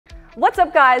What's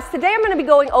up, guys? Today I'm going to be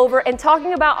going over and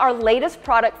talking about our latest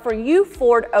product for you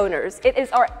Ford owners. It is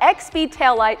our XP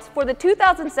taillights for the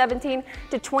 2017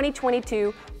 to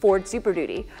 2022 Ford Super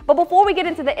Duty. But before we get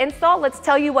into the install, let's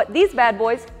tell you what these bad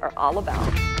boys are all about.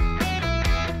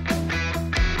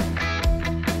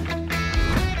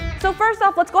 So first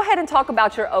off, let's go ahead and talk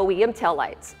about your OEM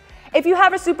taillights. If you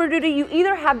have a Super Duty, you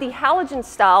either have the halogen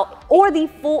style or the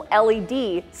full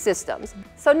LED systems.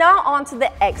 So now on to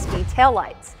the XP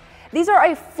taillights. These are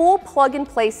a full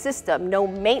plug-and-play system, no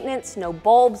maintenance, no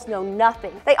bulbs, no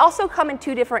nothing. They also come in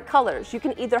two different colors. You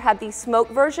can either have the smoke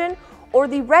version or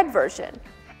the red version.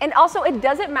 And also, it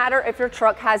doesn't matter if your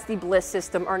truck has the BLIS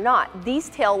system or not.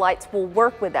 These taillights will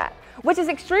work with that, which is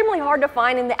extremely hard to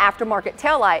find in the aftermarket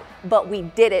taillight, but we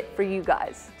did it for you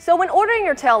guys. So when ordering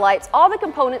your taillights, all the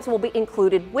components will be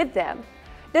included with them.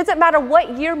 Doesn't matter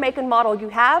what year, make, and model you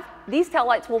have, these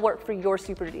taillights will work for your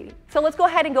Super Duty. So let's go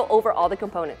ahead and go over all the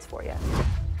components for you.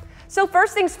 So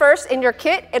first things first, in your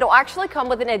kit, it'll actually come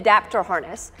with an adapter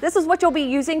harness. This is what you'll be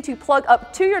using to plug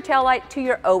up to your taillight to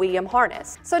your OEM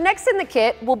harness. So next in the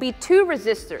kit will be two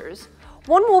resistors.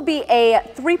 One will be a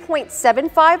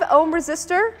 3.75 ohm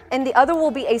resistor, and the other will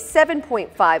be a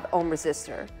 7.5 ohm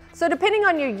resistor. So depending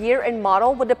on your year and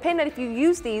model will depend on if you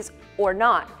use these or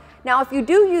not. Now, if you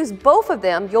do use both of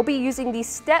them, you'll be using the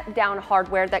step-down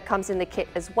hardware that comes in the kit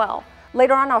as well.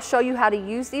 Later on, I'll show you how to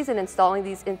use these and installing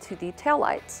these into the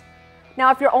taillights.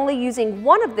 Now, if you're only using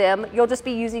one of them, you'll just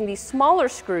be using the smaller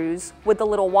screws with the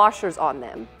little washers on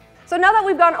them. So now that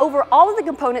we've gone over all of the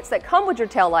components that come with your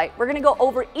taillight, we're gonna go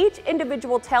over each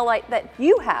individual taillight that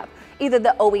you have, either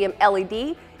the OEM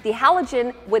LED, the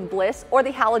halogen with BLIS, or the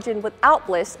halogen without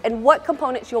BLIS, and what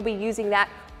components you'll be using that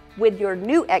with your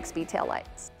new XP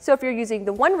taillights. So if you're using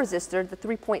the one resistor, the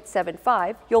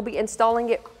 3.75, you'll be installing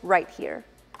it right here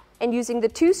and using the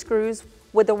two screws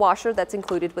with the washer that's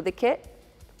included with the kit,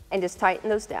 and just tighten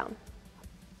those down.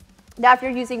 Now, if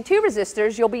you're using two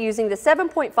resistors, you'll be using the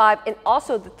 7.5 and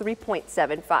also the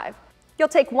 3.75. You'll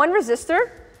take one resistor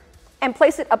and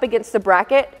place it up against the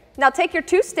bracket. Now take your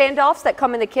two standoffs that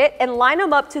come in the kit and line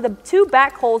them up to the two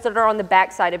back holes that are on the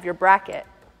back side of your bracket.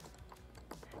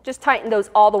 Just tighten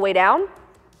those all the way down.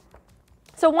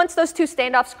 So once those two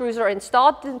standoff screws are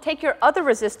installed, then take your other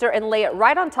resistor and lay it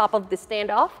right on top of the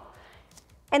standoff,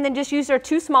 and then just use your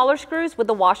two smaller screws with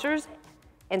the washers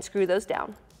and screw those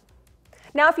down.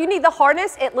 Now, if you need the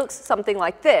harness, it looks something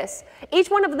like this.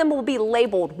 Each one of them will be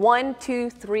labeled 1,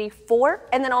 2, 3, 4,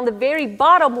 and then on the very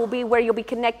bottom will be where you'll be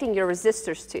connecting your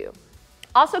resistors to.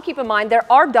 Also keep in mind, there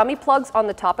are dummy plugs on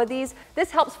the top of these.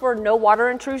 This helps for no water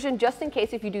intrusion, just in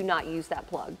case if you do not use that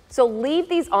plug. So leave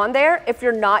these on there if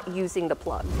you're not using the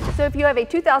plug. So if you have a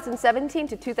 2017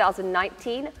 to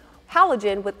 2019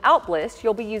 halogen without BLIS,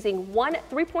 you'll be using one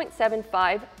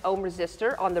 3.75 ohm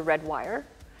resistor on the red wire,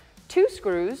 two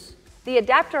screws, the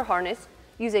adapter harness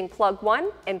using plug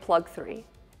 1 and plug 3.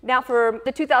 Now for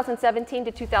the 2017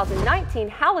 to 2019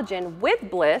 halogen with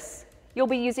BLIS, you'll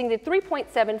be using the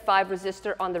 3.75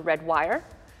 resistor on the red wire,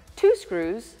 two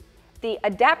screws, the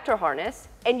adapter harness,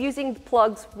 and using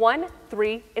plugs 1,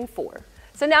 3, and 4.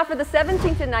 So now for the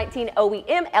 17 to 19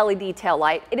 OEM LED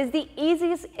taillight, it is the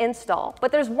easiest install,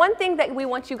 but there's one thing that we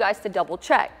want you guys to double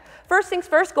check. First things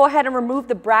first, go ahead and remove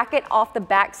the bracket off the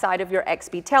back side of your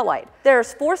XP taillight.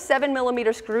 There's 4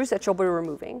 7mm screws that you'll be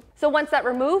removing. So once that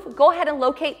removed, go ahead and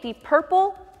locate the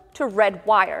purple to red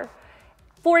wire.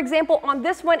 For example, on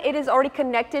this one, it is already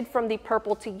connected from the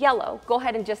purple to yellow. Go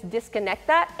ahead and just disconnect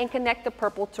that and connect the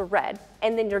purple to red,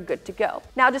 and then you're good to go.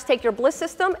 Now just take your BLIS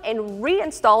system and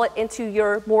reinstall it into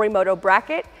your Morimoto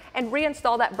bracket and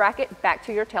reinstall that bracket back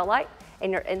to your taillight,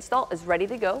 and your install is ready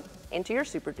to go into your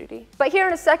Super Duty. But here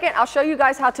in a second, I'll show you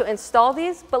guys how to install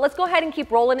these, but let's go ahead and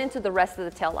keep rolling into the rest of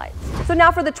the taillights. So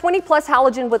now for the 20 plus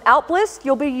halogen without BLIS,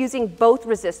 you'll be using both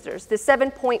resistors, the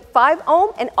 7.5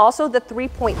 ohm and also the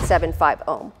 3.75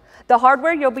 ohm. The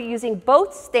hardware, you'll be using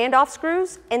both standoff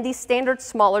screws and the standard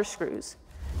smaller screws.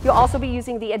 You'll also be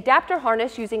using the adapter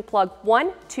harness using plug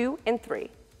 1, 2, and 3.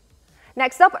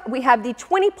 Next up, we have the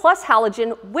 20 plus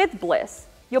halogen with BLIS.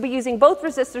 You'll be using both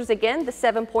resistors again, the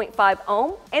 7.5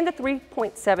 ohm and the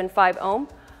 3.75 ohm.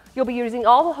 You'll be using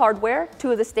all the hardware,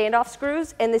 two of the standoff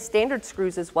screws and the standard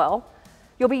screws as well.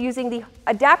 You'll be using the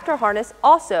adapter harness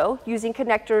also using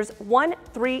connectors 1,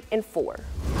 3, and 4.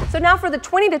 So now for the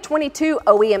 20 to 22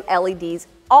 OEM LEDs,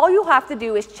 all you'll have to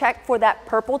do is check for that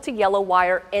purple to yellow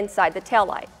wire inside the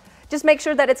taillight. Just make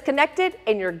sure that it's connected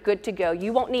and you're good to go.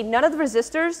 You won't need none of the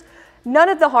resistors, none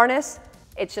of the harness.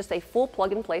 It's just a full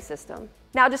plug and play system.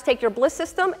 Now just take your BLIS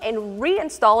system and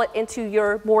reinstall it into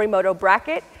your Morimoto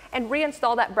bracket and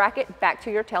reinstall that bracket back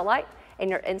to your taillight, and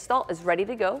your install is ready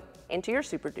to go into your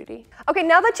Super Duty. Okay,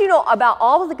 now that you know about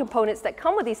all of the components that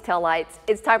come with these taillights,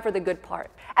 it's time for the good part.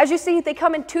 As you see, they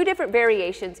come in two different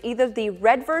variations, either the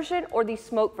red version or the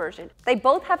smoke version. They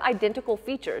both have identical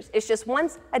features, it's just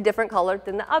one's a different color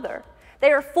than the other.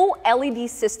 They are full LED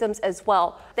systems as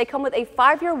well. They come with a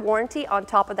 5-year warranty on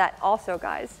top of that also,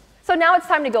 guys. So now it's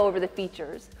time to go over the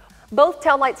features. Both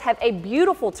taillights have a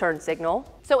beautiful turn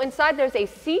signal. So inside there's a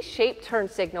C-shaped turn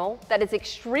signal that is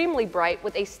extremely bright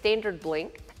with a standard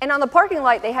blink. And on the parking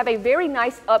light, they have a very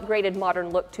nice upgraded modern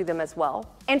look to them as well.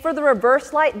 And for the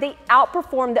reverse light, they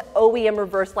outperform the OEM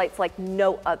reverse lights like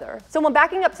no other. So when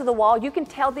backing up to the wall, you can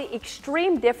tell the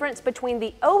extreme difference between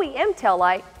the OEM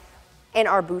taillight and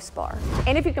our boost bar.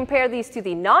 And if you compare these to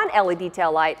the non-LED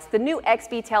taillights, the new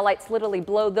XB taillights literally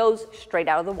blow those straight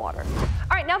out of the water.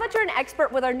 All right, now that you're an expert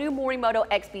with our new Morimoto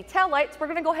XB taillights, we're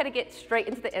gonna go ahead and get straight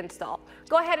into the install.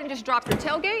 Go ahead and just drop your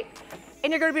tailgate,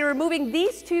 and you're gonna be removing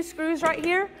these two screws right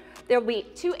here. There'll be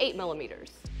two 8mm.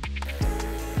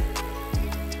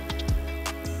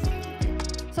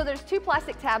 So there's two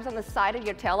plastic tabs on the side of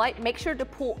your taillight. Make sure to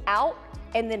pull out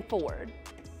and then forward.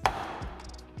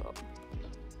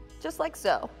 Just like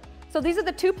so. So these are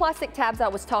the two plastic tabs I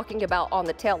was talking about on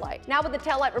the taillight. Now with the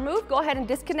taillight removed, go ahead and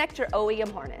disconnect your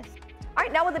OEM harness. All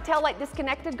right, now with the taillight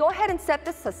disconnected, go ahead and set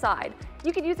this aside.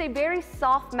 You could use a very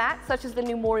soft mat, such as the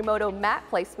new Morimoto mat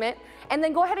placement, and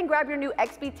then go ahead and grab your new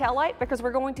XB taillight because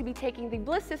we're going to be taking the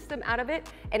BLIS system out of it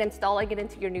and installing it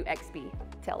into your new XB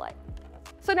taillight.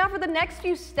 So now for the next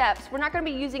few steps, we're not going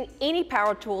to be using any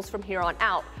power tools from here on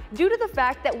out. Due to the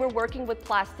fact that we're working with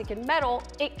plastic and metal,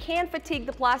 it can fatigue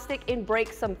the plastic and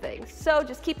break some things. So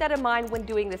just keep that in mind when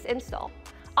doing this install.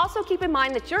 Also keep in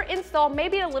mind that your install may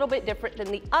be a little bit different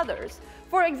than the others.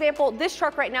 For example, this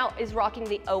truck right now is rocking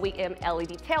the OEM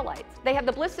LED taillights. They have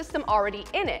the BLIS system already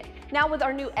in it. Now with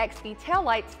our new XB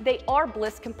taillights, they are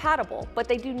BLIS compatible, but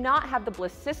they do not have the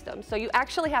BLIS system. So you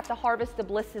actually have to harvest the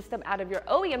BLIS system out of your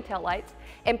OEM taillights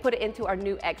and put it into our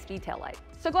new XB taillight.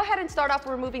 So go ahead and start off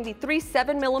removing the 3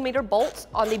 7mm bolts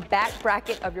on the back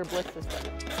bracket of your BLIS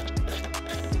system.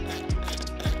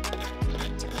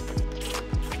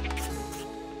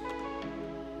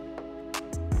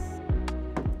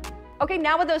 Okay,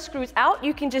 now with those screws out,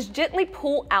 you can just gently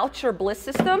pull out your BLIS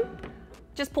system.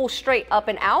 Just pull straight up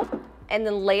and out, and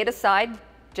then lay it aside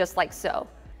just like so.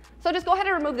 So just go ahead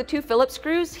and remove the two Phillips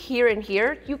screws here and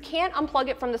here. You can unplug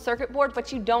it from the circuit board,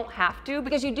 but you don't have to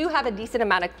because you do have a decent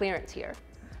amount of clearance here.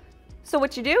 So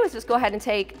what you do is just go ahead and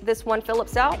take this one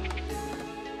Phillips out.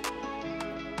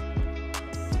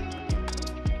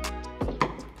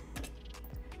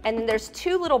 And then there's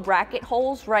two little bracket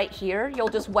holes right here. You'll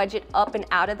just wedge it up and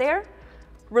out of there,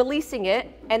 releasing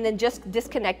it, and then just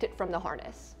disconnect it from the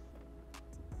harness.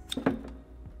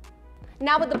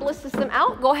 Now with the BLIS system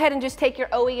out, go ahead and just take your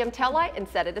OEM taillight and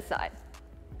set it aside.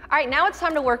 All right, now it's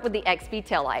time to work with the XB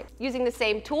taillight. Using the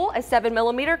same tool as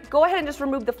 7mm, go ahead and just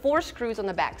remove the 4 screws on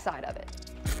the back side of it.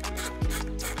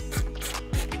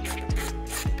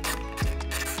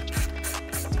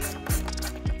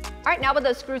 All right, now with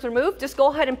those screws removed, just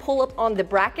go ahead and pull up on the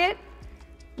bracket,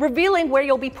 revealing where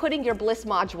you'll be putting your BLIS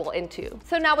module into.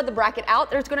 So now with the bracket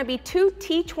out, there's gonna be 2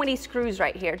 T20 screws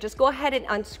right here. Just go ahead and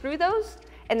unscrew those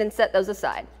and then set those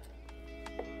aside.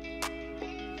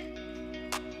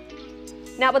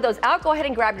 Now with those out, go ahead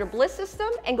and grab your BLIS system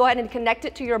and go ahead and connect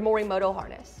it to your Morimoto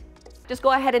harness. Just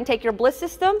go ahead and take your BLIS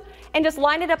system and just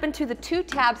line it up into the 2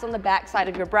 tabs on the back side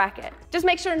of your bracket. Just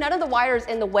make sure none of the wire is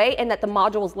in the way and that the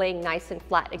module is laying nice and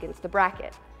flat against the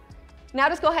bracket. Now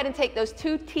just go ahead and take those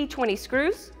 2 T20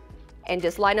 screws and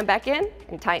just line them back in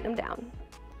and tighten them down.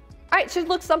 All right, it should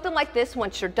look something like this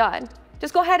once you're done.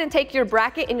 Just go ahead and take your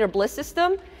bracket and your BLIS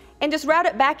system and just route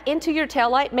it back into your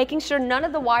taillight, making sure none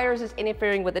of the wires is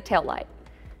interfering with the taillight.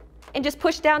 And just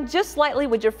push down just slightly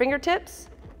with your fingertips.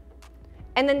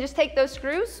 And then just take those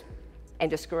screws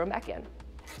and just screw them back in.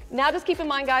 Now just keep in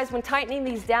mind, guys, when tightening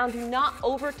these down, do not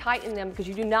over tighten them because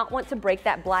you do not want to break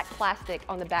that black plastic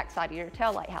on the back side of your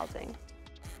taillight housing.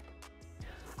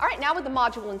 All right, now with the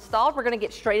module installed, we're gonna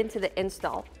get straight into the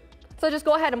install. So just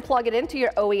go ahead and plug it into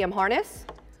your OEM harness.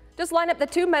 Just line up the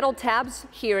 2 metal tabs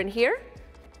here and here,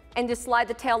 and just slide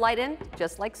the taillight in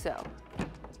just like so.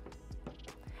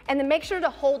 And then make sure to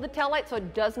hold the taillight so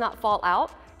it does not fall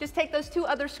out. Just take those 2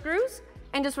 other screws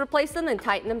and just replace them and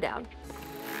tighten them down.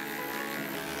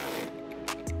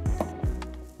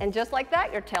 And just like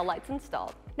that, your taillight's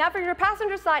installed. Now for your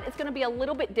passenger side, it's gonna be a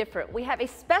little bit different. We have a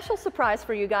special surprise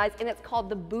for you guys, and it's called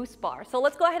the boost bar. So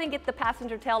let's go ahead and get the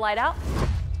passenger taillight out.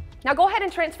 Now go ahead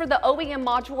and transfer the OEM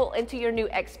module into your new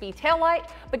XB taillight,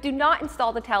 but do not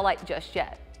install the taillight just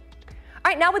yet.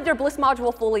 All right, now with your BLIS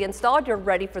module fully installed, you're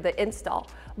ready for the install.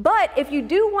 But if you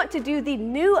do want to do the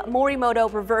new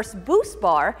Morimoto reverse boost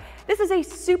bar, this is a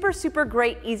super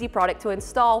great, easy product to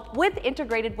install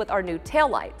integrated with our new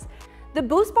taillights. The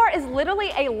boost bar is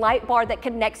literally a light bar that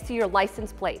connects to your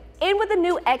license plate. And with the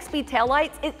new XB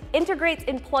taillights, it integrates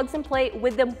and plugs and play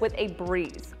with them with a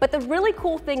breeze. But the really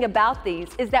cool thing about these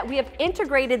is that we have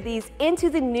integrated these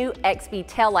into the new XB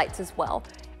taillights as well.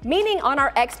 Meaning on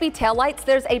our XB taillights,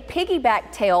 there's a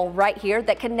piggyback tail right here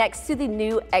that connects to the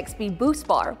new XB boost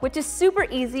bar, which is super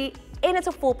easy and it's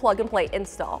a full plug and play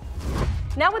install.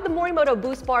 Now with the Morimoto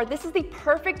boost bar, this is the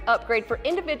perfect upgrade for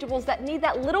individuals that need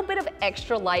that little bit of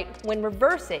extra light when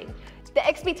reversing. The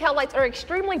XB taillights are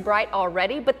extremely bright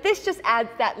already, but this just adds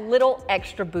that little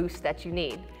extra boost that you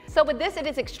need. So with this, it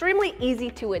is extremely easy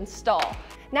to install.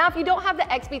 Now, if you don't have the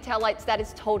XB taillights, that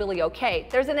is totally okay.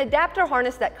 There's an adapter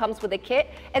harness that comes with a kit,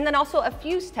 and then also a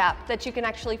fuse tap that you can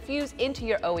actually fuse into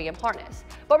your OEM harness.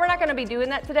 But we're not gonna be doing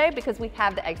that today because we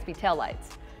have the XB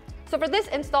taillights. So for this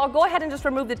install, go ahead and just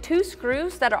remove the 2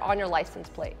 screws that are on your license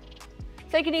plate.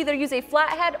 So you can either use a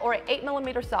flathead or an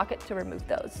 8mm socket to remove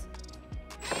those.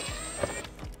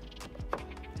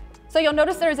 So you'll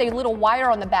notice there's a little wire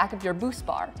on the back of your boost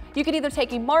bar. You could either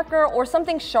take a marker or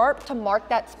something sharp to mark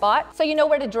that spot so you know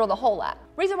where to drill the hole at.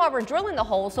 Reason why we're drilling the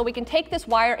hole so we can take this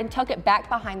wire and tuck it back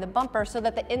behind the bumper so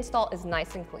that the install is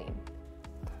nice and clean.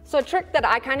 So a trick that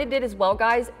I kind of did as well,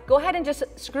 guys, go ahead and just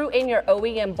screw in your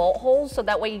OEM bolt holes so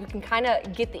that way you can kind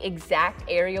of get the exact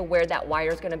area where that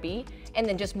wire is going to be and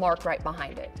then just mark right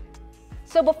behind it.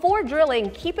 So before drilling,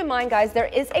 keep in mind, guys, there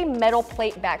is a metal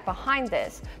plate back behind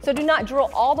this. So do not drill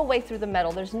all the way through the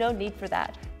metal. There's no need for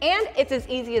that. And it's as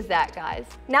easy as that, guys.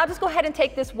 Now just go ahead and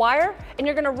take this wire and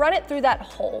you're gonna run it through that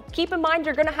hole. Keep in mind,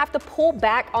 you're gonna have to pull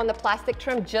back on the plastic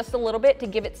trim just a little bit to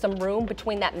give it some room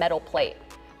between that metal plate.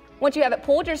 Once you have it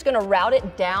pulled, you're just gonna route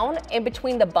it down in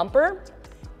between the bumper.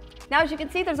 Now, as you can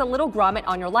see, there's a little grommet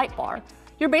on your light bar.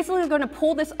 You're basically gonna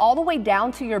pull this all the way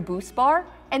down to your boost bar,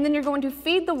 and then you're going to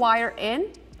feed the wire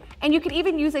in, and you can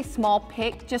even use a small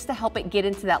pick just to help it get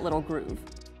into that little groove.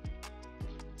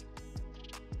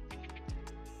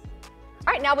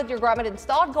 All right, now with your grommet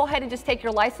installed, go ahead and just take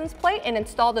your license plate and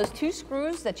install those 2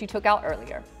 screws that you took out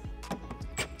earlier.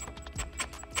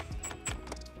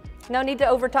 No need to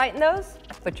over tighten those,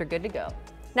 but you're good to go.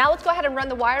 Now let's go ahead and run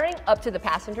the wiring up to the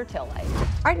passenger tail light.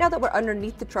 All right, now that we're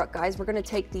underneath the truck, guys, we're gonna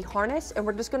take the harness and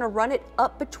we're just gonna run it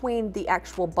up between the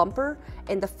actual bumper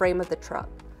and the frame of the truck.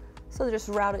 So just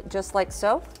route it just like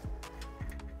so.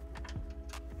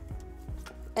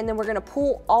 And then we're gonna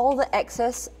pull all the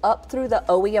excess up through the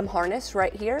OEM harness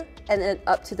right here and then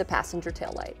up to the passenger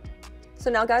tail light. So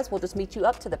now, guys, we'll just meet you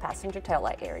up to the passenger tail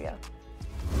light area.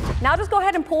 Now just go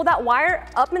ahead and pull that wire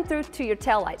up and through to your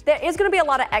tail light. There is gonna be a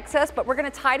lot of excess, but we're gonna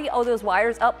tidy all those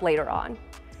wires up later on.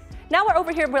 Now we're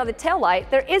over here by the tail light.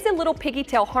 There is a little piggy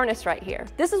tail harness right here.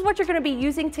 This is what you're gonna be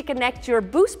using to connect your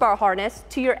boost bar harness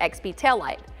to your XB tail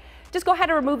light. Just go ahead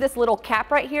and remove this little cap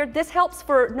right here. This helps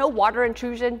for no water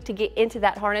intrusion to get into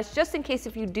that harness, just in case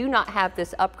if you do not have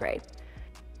this upgrade.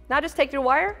 Now just take your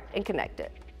wire and connect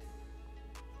it.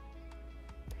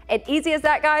 And easy as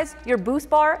that, guys, your boost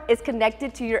bar is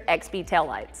connected to your XB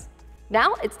taillights.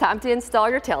 Now it's time to install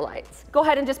your taillights. Go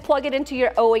ahead and just plug it into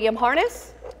your OEM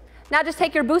harness. Now just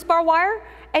take your boost bar wire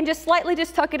and just slightly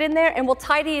just tuck it in there and we'll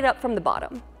tidy it up from the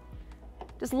bottom.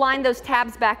 Just line those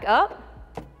tabs back up.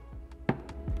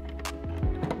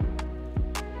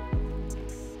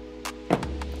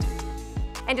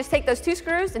 And just take those 2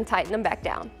 screws and tighten them back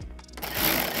down.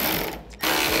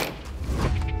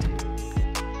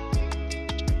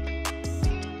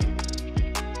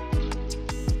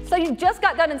 So you just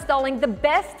got done installing the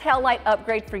best taillight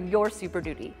upgrade for your Super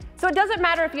Duty. So it doesn't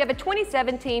matter if you have a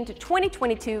 2017 to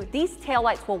 2022, these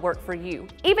taillights will work for you.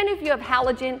 Even if you have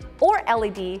halogen or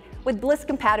LED, with BLIS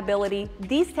compatibility,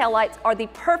 these taillights are the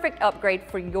perfect upgrade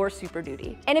for your Super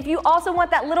Duty. And if you also want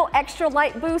that little extra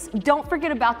light boost, don't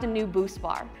forget about the new boost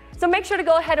bar. So make sure to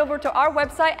go ahead over to our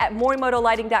website at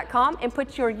morimotolighting.com and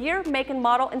put your year, make, and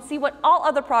model and see what all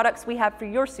other products we have for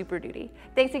your Super Duty.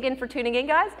 Thanks again for tuning in,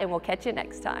 guys, and we'll catch you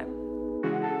next time.